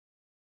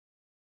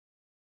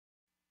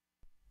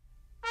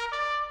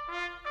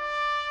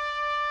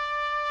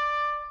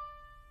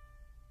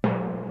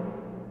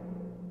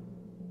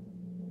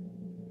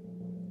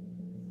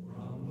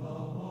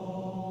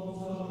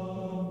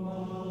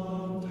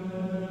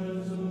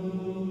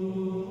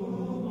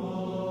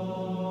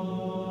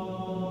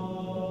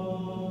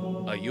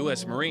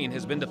U.S. Marine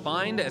has been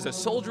defined as a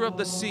soldier of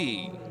the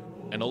sea,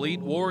 an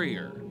elite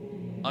warrior,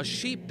 a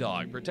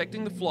sheepdog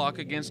protecting the flock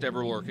against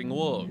ever-lurking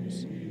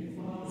wolves.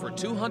 For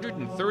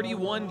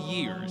 231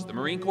 years, the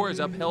Marine Corps has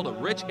upheld a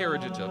rich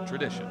heritage of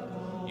tradition,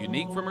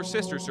 unique from her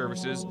sister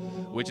services,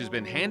 which has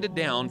been handed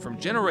down from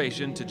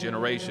generation to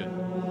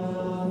generation.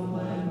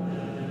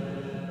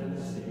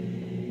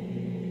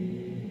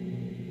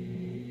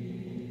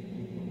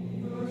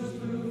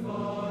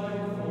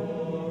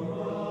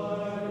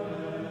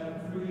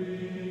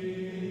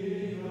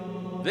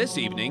 This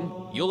evening,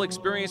 you'll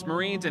experience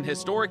Marines in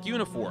historic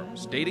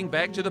uniforms dating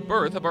back to the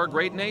birth of our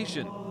great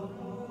nation.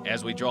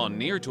 As we draw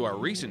near to our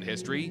recent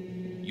history,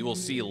 you will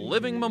see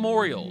living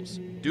memorials,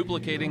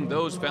 duplicating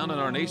those found in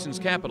our nation's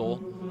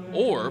capital,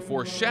 or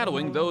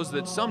foreshadowing those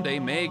that someday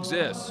may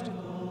exist.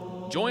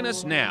 Join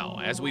us now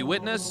as we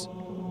witness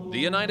the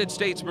United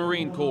States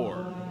Marine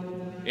Corps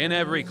in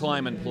every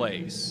clime and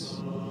place.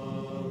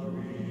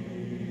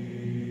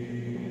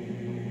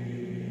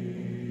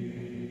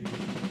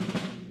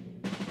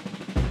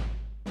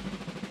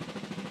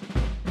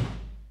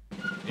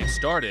 It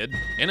started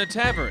in a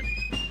tavern,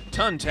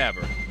 Tun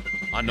Tavern.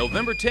 On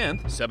November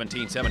 10th,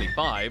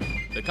 1775,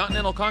 the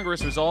Continental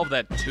Congress resolved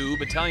that 2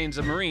 battalions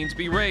of Marines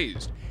be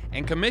raised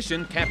and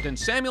commissioned Captain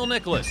Samuel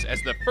Nicholas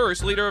as the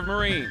first leader of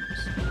Marines.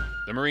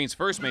 The Marines'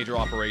 first major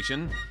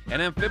operation,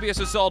 an amphibious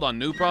assault on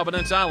New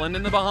Providence Island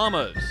in the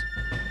Bahamas.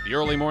 The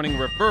early morning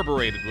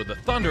reverberated with the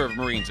thunder of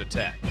Marines'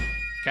 attack.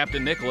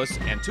 Captain Nicholas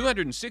and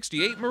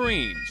 268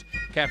 Marines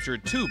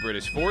captured 2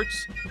 British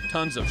forts,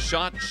 tons of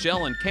shot,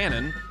 shell, and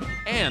cannon,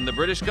 and the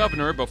British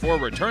governor before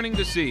returning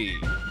to sea.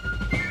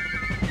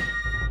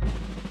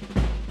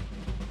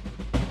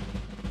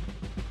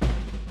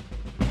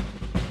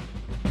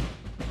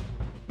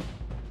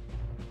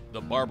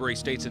 The Barbary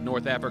states in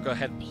North Africa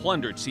had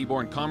plundered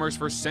seaborne commerce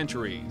for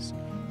centuries.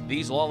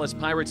 These lawless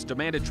pirates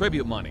demanded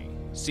tribute money,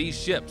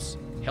 seized ships,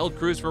 held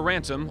crews for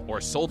ransom, or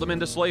sold them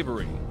into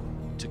slavery.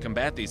 To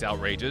combat these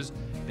outrages,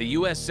 the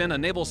U.S. sent a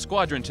naval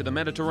squadron to the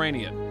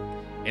Mediterranean.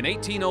 In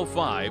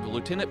 1805,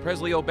 Lieutenant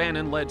Presley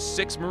O'Bannon led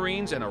 6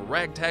 Marines and a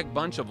ragtag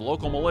bunch of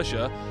local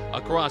militia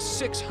across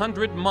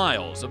 600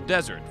 miles of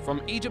desert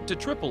from Egypt to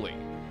Tripoli.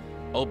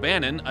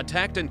 O'Bannon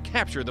attacked and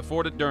captured the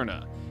fort at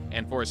Derna,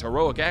 and for his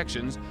heroic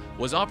actions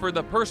was offered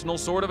the personal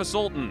sword of a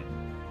sultan.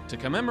 To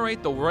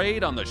commemorate the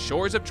raid on the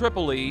shores of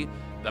Tripoli,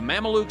 the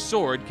Mameluke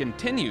sword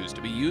continues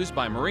to be used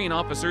by Marine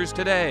officers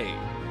today.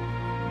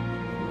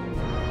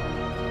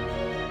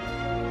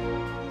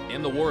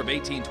 In the War of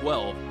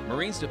 1812,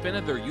 Marines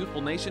defended their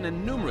youthful nation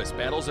in numerous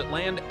battles at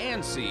land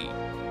and sea.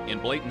 In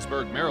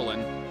Bladensburg,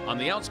 Maryland, on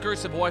the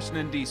outskirts of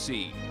Washington,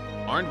 D.C.,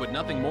 armed with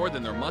nothing more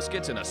than their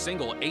muskets and a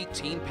single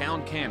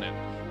 18-pound cannon,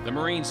 the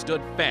Marines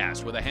stood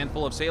fast with a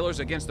handful of sailors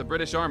against the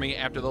British Army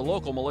after the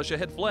local militia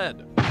had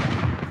fled.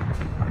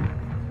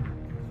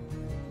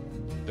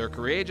 Their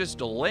courageous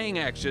delaying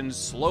actions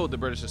slowed the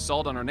British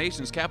assault on our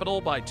nation's capital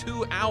by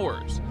 2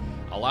 hours,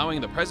 allowing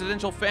the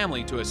presidential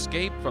family to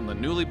escape from the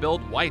newly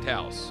built White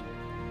House.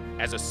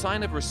 As a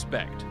sign of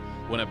respect,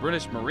 when a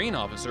British Marine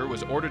officer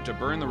was ordered to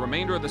burn the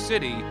remainder of the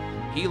city,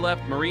 he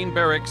left Marine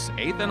Barracks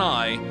 8th and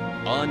I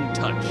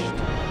untouched.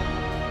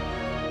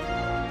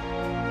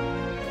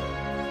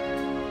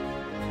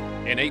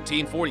 In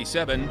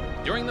 1847,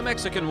 during the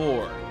Mexican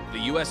War, the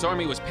U.S.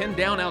 Army was pinned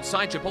down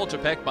outside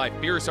Chapultepec by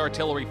fierce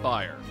artillery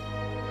fire.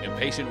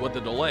 Impatient with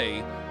the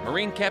delay,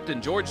 Marine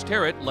Captain George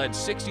Terrett led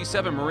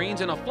 67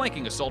 Marines in a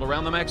flanking assault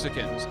around the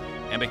Mexicans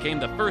and became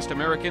the first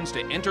Americans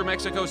to enter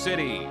Mexico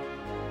City.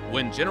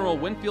 When General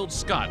Winfield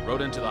Scott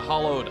rode into the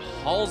hallowed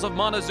halls of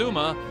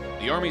Montezuma,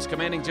 the Army's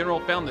commanding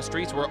general found the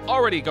streets were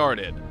already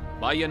guarded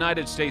by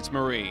United States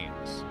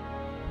Marines.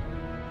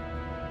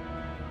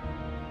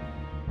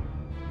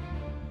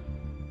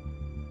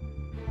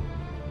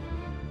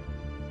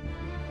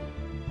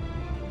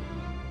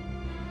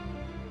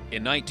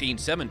 In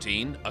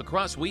 1917,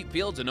 across wheat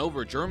fields and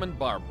over German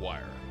barbed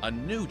wire, a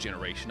new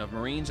generation of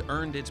Marines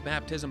earned its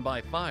baptism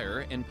by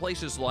fire in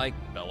places like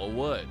Belleau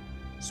Wood,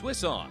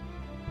 Soissons,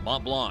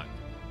 Mont Blanc,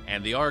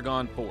 and the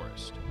Argonne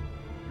Forest.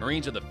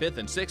 Marines of the 5th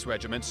and 6th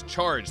Regiments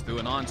charged through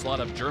an onslaught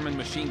of German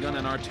machine gun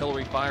and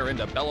artillery fire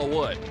into Belleau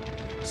Wood,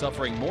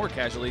 suffering more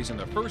casualties in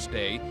their first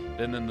day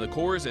than in the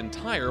Corps'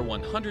 entire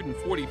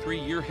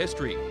 143-year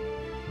history.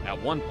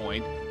 At one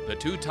point, the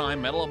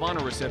 2-time Medal of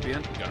Honor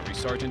recipient, Gunnery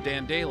Sergeant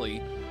Dan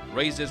Daly,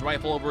 raised his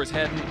rifle over his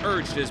head and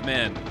urged his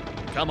men,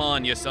 "Come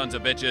on, you sons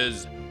of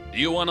bitches! Do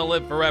you want to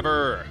live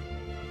forever?"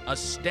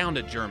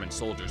 Astounded German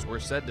soldiers were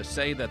said to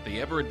say that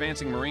the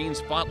ever-advancing Marines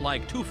fought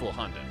like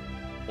Teufelhunden,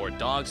 or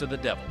dogs of the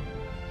devil.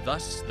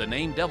 Thus, the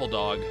name Devil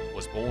Dog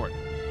was born.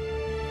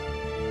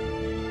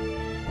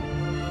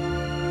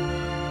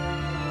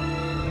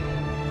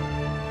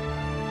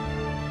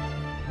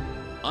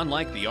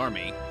 Unlike the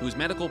Army, whose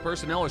medical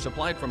personnel are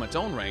supplied from its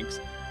own ranks,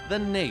 the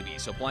Navy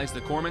supplies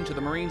the corpsmen to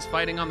the Marines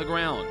fighting on the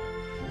ground.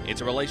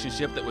 It's a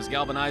relationship that was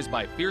galvanized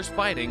by fierce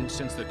fighting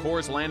since the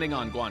Corps' landing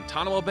on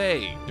Guantanamo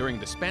Bay during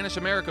the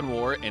Spanish-American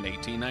War in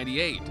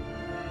 1898.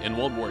 In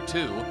World War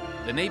II,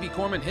 the Navy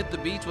corpsmen hit the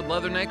beach with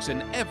leathernecks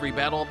in every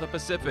battle of the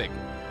Pacific.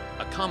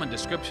 A common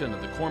description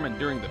of the corpsmen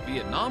during the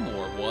Vietnam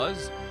War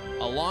was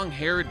a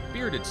long-haired,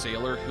 bearded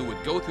sailor who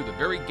would go through the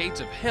very gates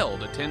of hell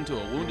to tend to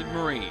a wounded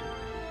Marine.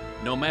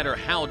 No matter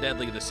how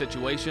deadly the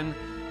situation,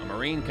 a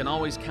Marine can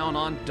always count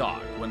on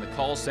Doc when the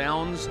call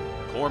sounds,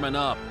 "Corpsman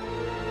up."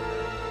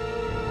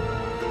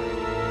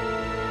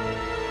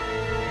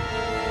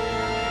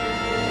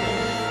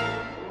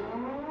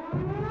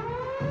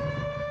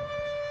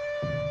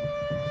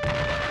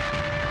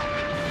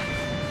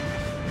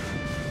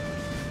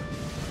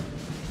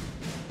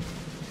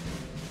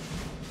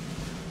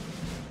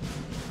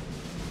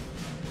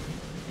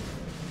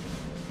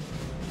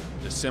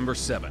 December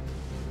 7,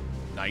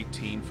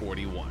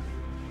 1941.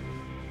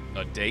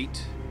 A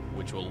date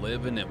which will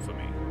live in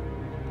infamy.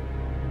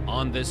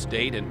 On this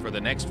date and for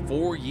the next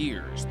 4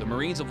 years, the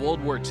Marines of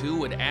World War II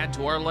would add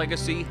to our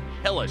legacy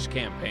hellish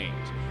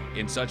campaigns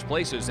in such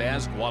places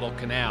as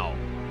Guadalcanal,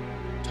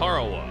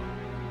 Tarawa,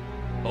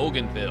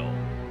 Bougainville,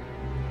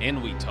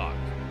 Eniwetok,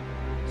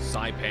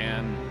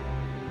 Saipan,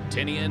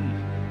 Tinian,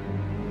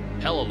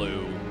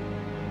 Peleliu,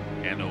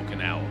 and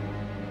Okinawa.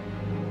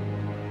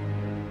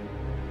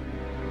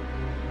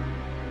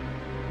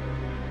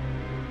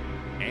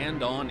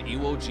 And on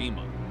Iwo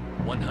Jima,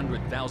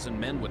 100,000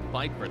 men would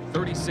fight for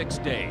 36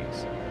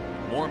 days.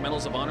 More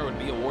medals of honor would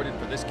be awarded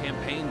for this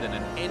campaign than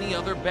in any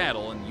other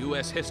battle in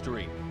U.S.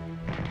 history.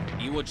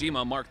 Iwo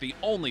Jima marked the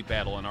only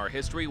battle in our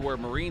history where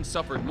Marines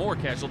suffered more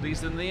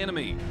casualties than the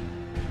enemy.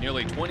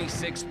 Nearly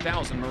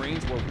 26,000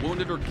 Marines were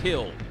wounded or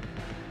killed.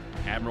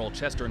 Admiral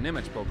Chester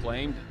Nimitz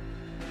proclaimed,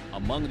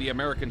 "Among the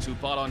Americans who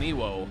fought on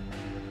Iwo,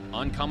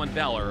 uncommon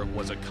valor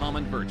was a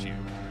common virtue."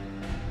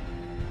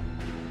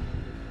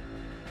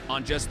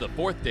 On just the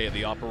 4th day of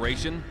the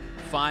operation,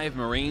 5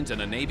 Marines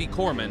and a Navy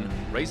corpsman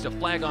raised a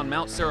flag on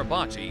Mount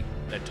Suribachi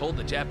that told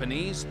the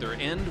Japanese their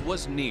end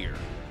was near.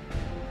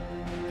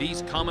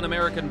 These common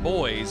American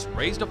boys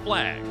raised a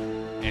flag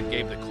and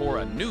gave the Corps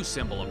a new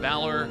symbol of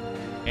valor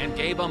and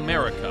gave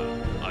America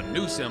a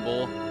new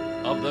symbol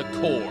of the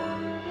Corps.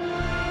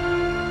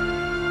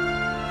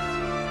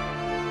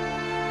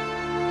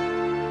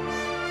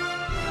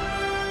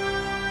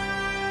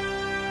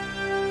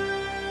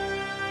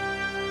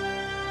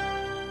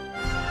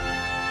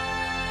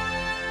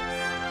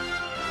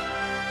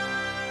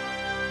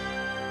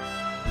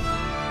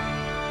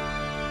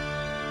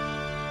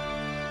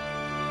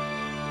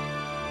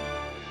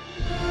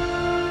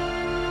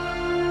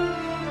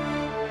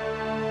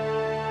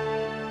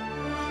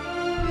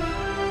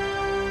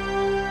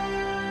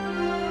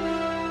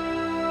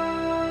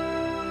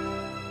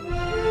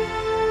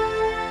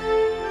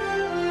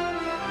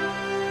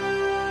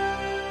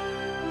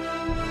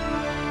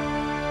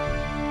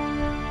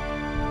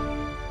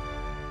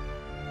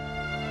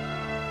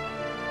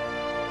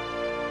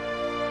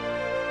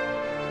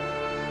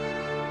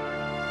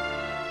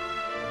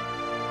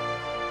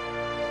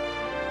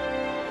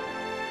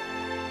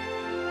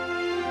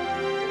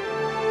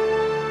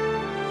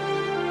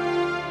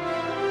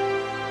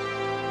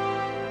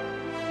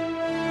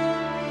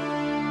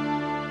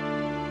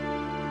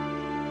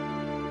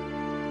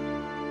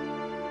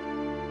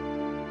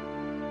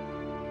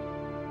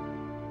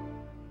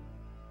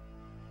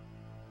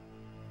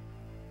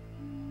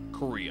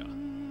 Korea,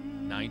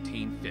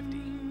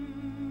 1950.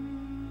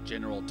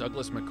 General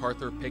Douglas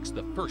MacArthur picks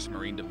the 1st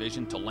Marine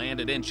Division to land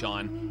at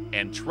Incheon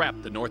and trap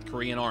the North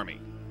Korean army.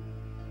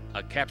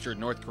 A captured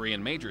North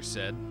Korean major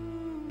said,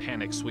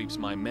 "Panic sweeps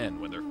my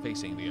men when they're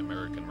facing the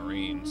American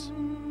Marines."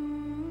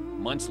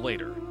 Months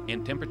later,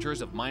 in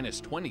temperatures of minus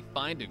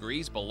 25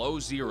 degrees below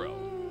zero,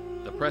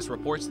 the press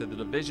reports that the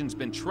division's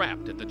been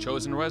trapped at the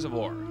Chosin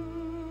Reservoir.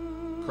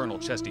 Colonel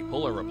Chesty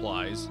Puller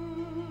replies,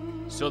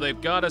 "So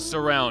they've got us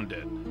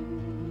surrounded.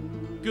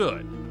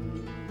 Good.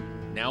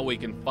 Now we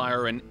can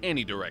fire in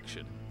any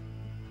direction."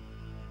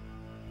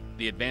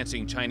 The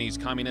advancing Chinese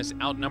communists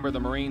outnumber the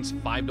Marines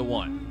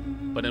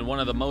 5-1, but in one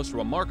of the most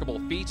remarkable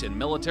feats in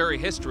military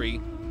history,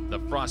 the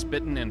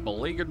frostbitten and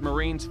beleaguered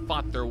Marines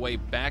fought their way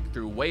back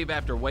through wave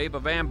after wave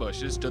of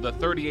ambushes to the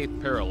 38th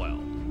parallel.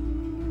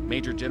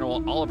 Major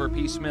General Oliver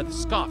P. Smith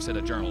scoffs at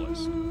a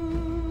journalist.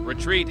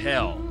 "Retreat,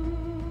 hell.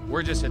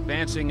 We're just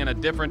advancing in a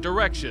different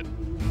direction."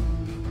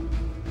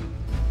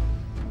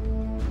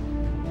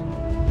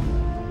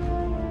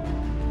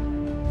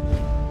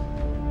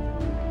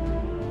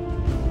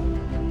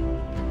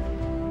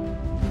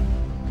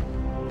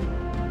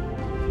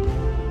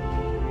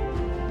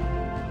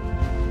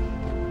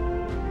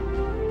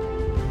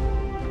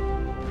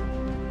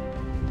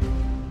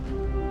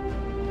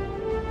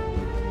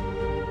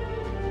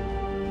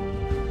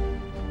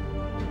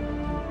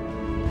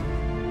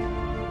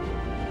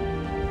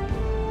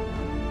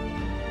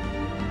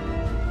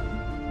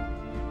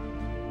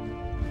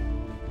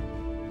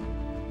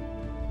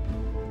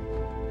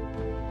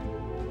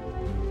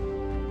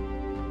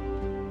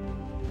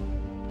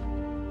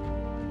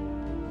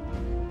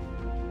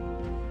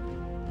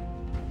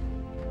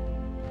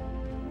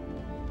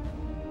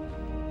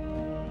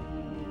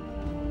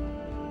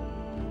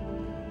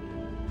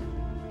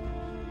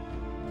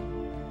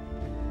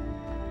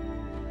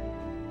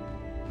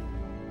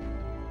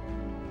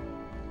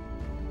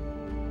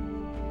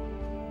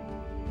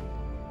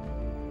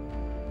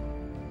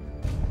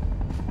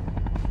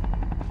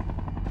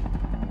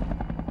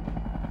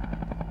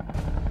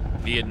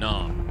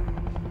 Vietnam.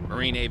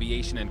 Marine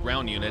aviation and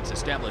ground units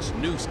established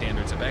new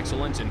standards of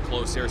excellence in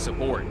close air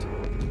support.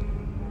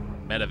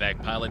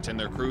 Medevac pilots and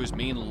their crews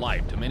mean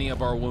life to many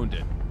of our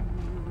wounded.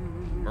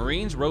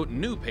 Marines wrote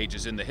new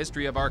pages in the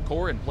history of our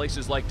Corps in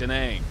places like Da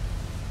Nang,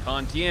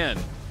 Con Thien,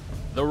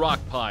 the Rock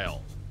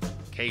Pile,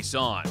 Khe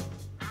Sanh,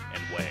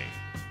 and Hue.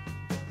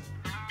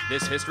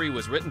 This history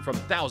was written from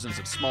thousands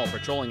of small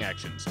patrolling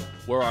actions,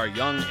 where our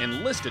young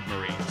enlisted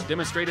Marines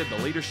demonstrated the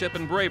leadership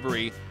and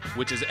bravery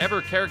which has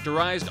ever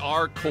characterized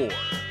our Corps.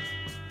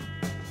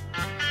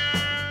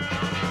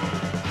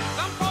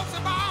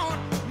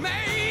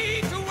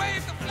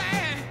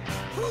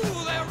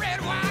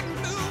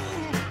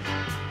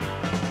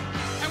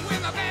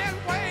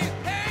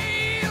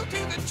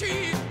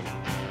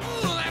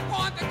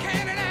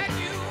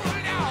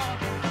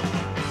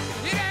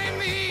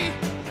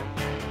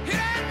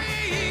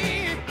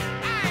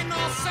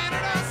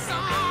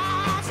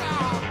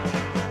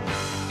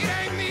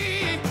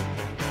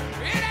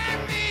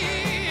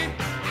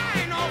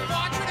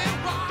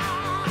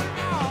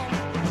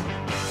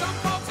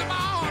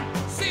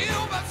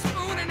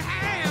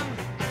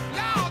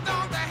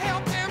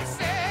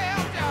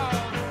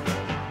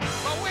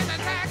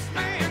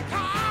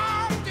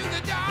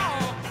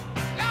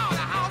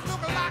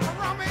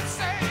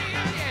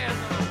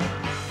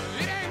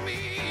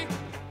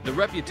 The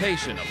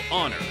reputation of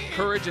honor,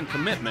 courage, and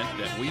commitment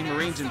that we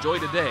Marines enjoy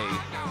today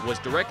was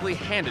directly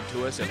handed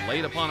to us and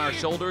laid upon our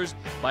shoulders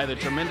by the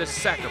tremendous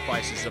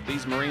sacrifices of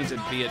these Marines in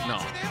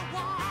Vietnam.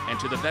 And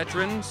to the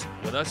veterans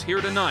with us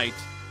here tonight,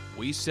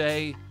 we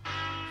say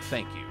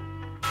thank you.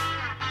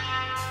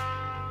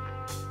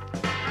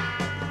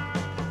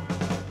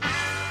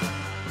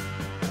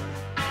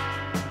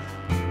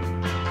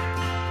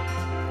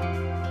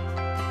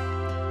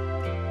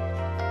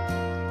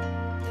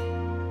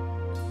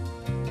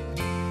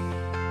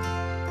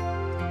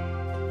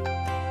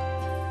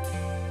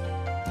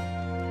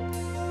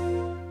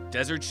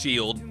 Desert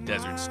Shield,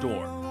 Desert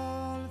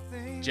Storm.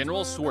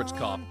 General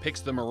Schwarzkopf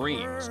picks the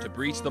Marines to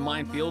breach the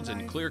minefields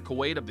and clear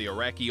Kuwait of the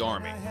Iraqi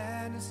army.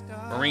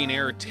 Marine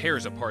Air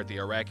tears apart the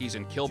Iraqis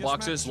in kill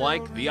boxes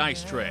like the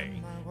Ice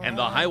Tray and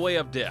the Highway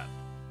of Death.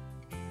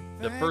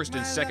 The 1st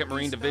and 2nd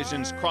Marine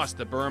Divisions cross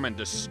the berm and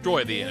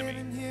destroy the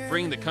enemy,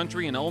 freeing the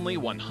country in only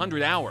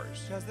 100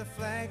 hours.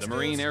 The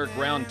Marine Air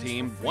Ground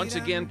Team once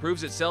again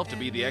proves itself to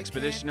be the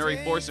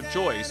expeditionary force of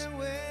choice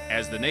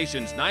as the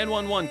nation's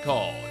 911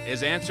 call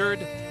is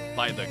answered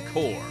by the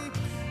Corps.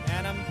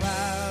 And I'm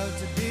proud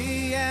to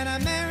be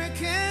an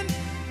American,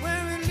 where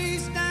at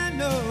least I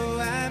know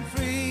I'm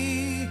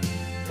free.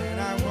 And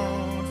I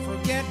won't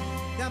forget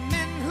the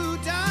men who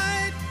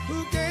died,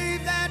 who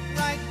gave that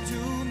right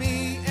to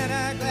me. And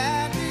I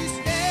gladly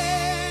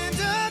stand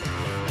up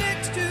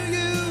next to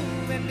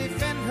you and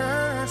defend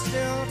her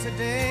still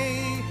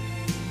today.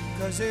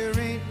 'Cause there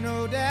ain't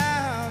no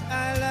doubt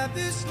I love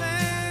this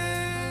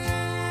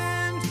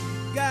land.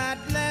 God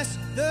bless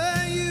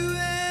the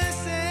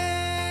USA.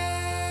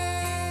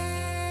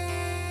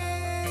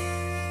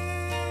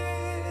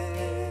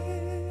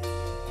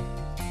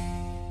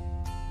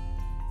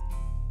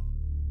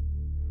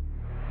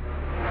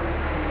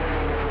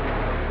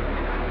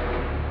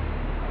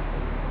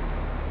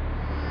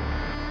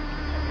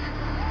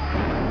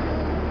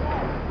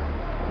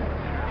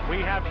 We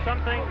have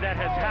something that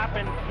has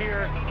happened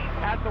here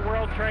at the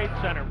World Trade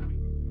Center.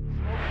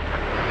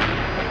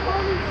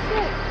 Holy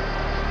shit!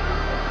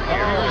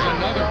 Here's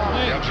another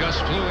plane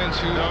just flew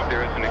into.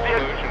 There is an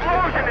explosion. The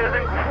explosion is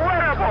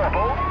incredible!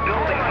 Both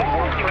buildings of the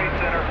World Trade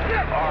Center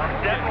are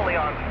definitely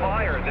on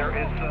fire. There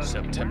is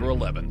September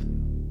 11th,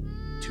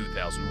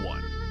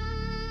 2001.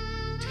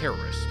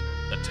 Terrorists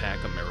attack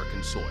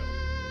American soil.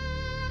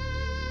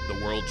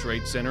 The World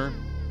Trade Center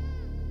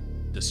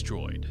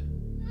destroyed.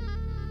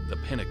 The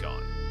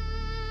Pentagon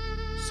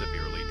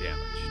severely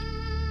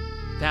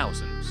damaged.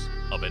 Thousands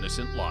of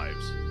innocent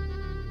lives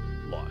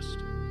lost.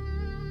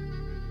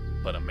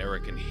 But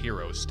American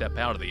heroes step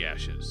out of the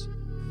ashes.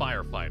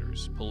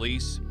 Firefighters,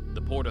 police,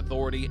 the Port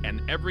Authority,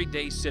 and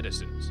everyday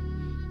citizens.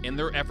 In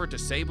their effort to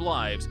save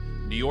lives,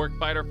 New York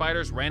fighter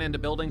fighters ran into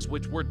buildings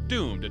which were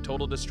doomed to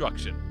total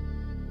destruction.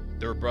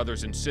 Their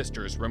brothers and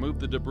sisters removed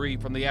the debris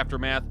from the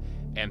aftermath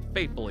and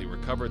faithfully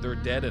recovered their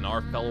dead and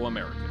our fellow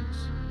Americans.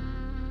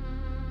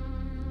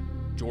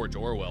 George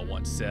Orwell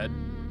once said,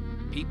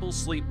 "People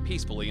sleep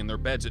peacefully in their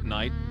beds at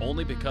night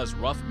only because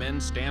rough men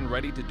stand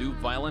ready to do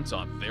violence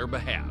on their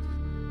behalf."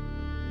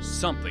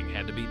 Something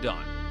had to be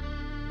done.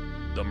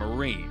 The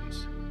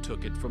Marines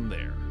took it from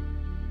there.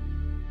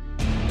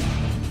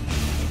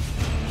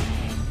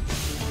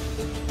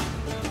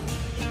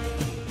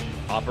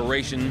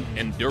 Operation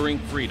Enduring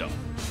Freedom.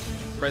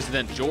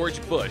 President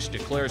George Bush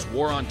declares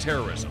war on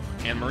terrorism,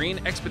 and Marine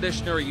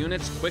expeditionary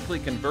units quickly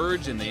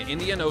converge in the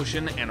Indian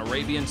Ocean and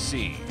Arabian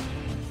Sea.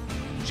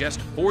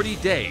 Just 40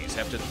 days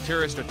after the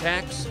terrorist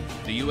attacks,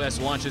 the U.S.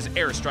 launches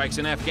airstrikes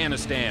in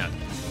Afghanistan.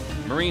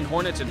 Marine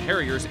Hornets and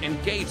Harriers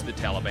engage the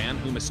Taliban,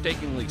 who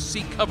mistakenly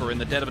seek cover in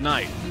the dead of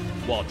night,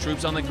 while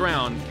troops on the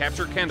ground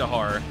capture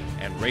Kandahar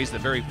and raised the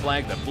very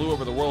flag that flew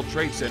over the World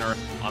Trade Center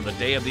on the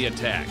day of the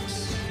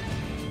attacks.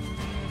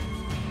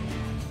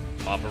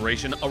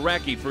 Operation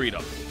Iraqi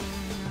Freedom.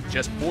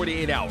 Just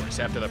 48 hours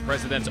after the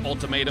president's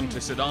ultimatum to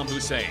Saddam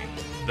Hussein,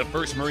 the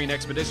 1st Marine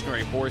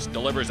Expeditionary Force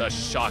delivers a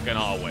shock and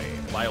awe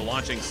wave by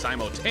launching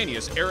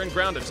simultaneous air and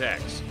ground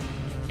attacks.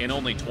 In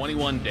only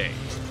 21 days,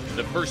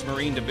 the 1st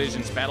Marine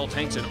Division's battle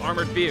tanks and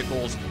armored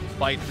vehicles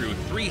fight through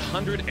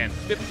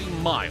 350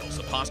 miles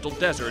of hostile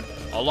desert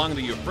along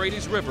the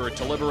Euphrates River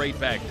to liberate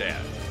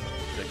Baghdad.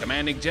 The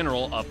commanding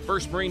general of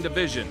 1st Marine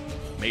Division,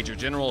 Major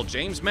General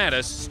James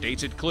Mattis,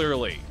 states it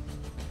clearly: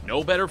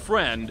 no better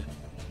friend,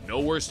 no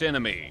worse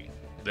enemy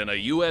than a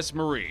U.S.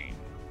 Marine.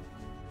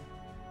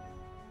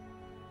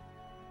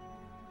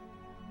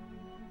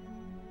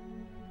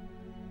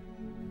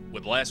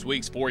 With last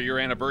week's 4-year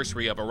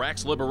anniversary of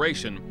Iraq's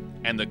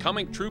liberation and the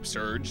coming troop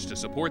surge to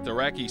support the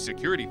Iraqi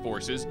security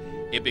forces,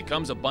 it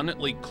becomes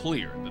abundantly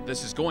clear that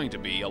this is going to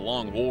be a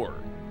long war.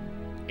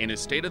 In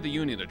his State of the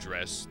Union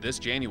address this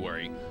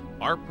January,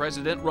 our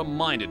president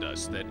reminded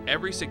us that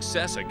every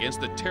success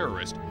against the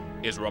terrorist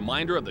is a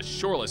reminder of the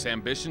shoreless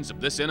ambitions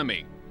of this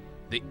enemy.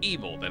 The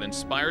evil that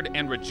inspired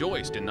and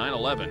rejoiced in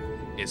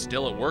 9/11 is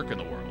still at work in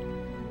the world.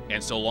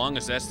 And so long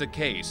as that's the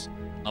case,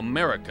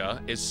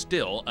 America is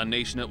still a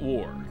nation at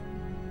war.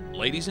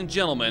 Ladies and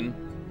gentlemen,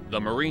 the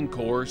Marine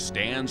Corps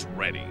stands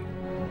ready.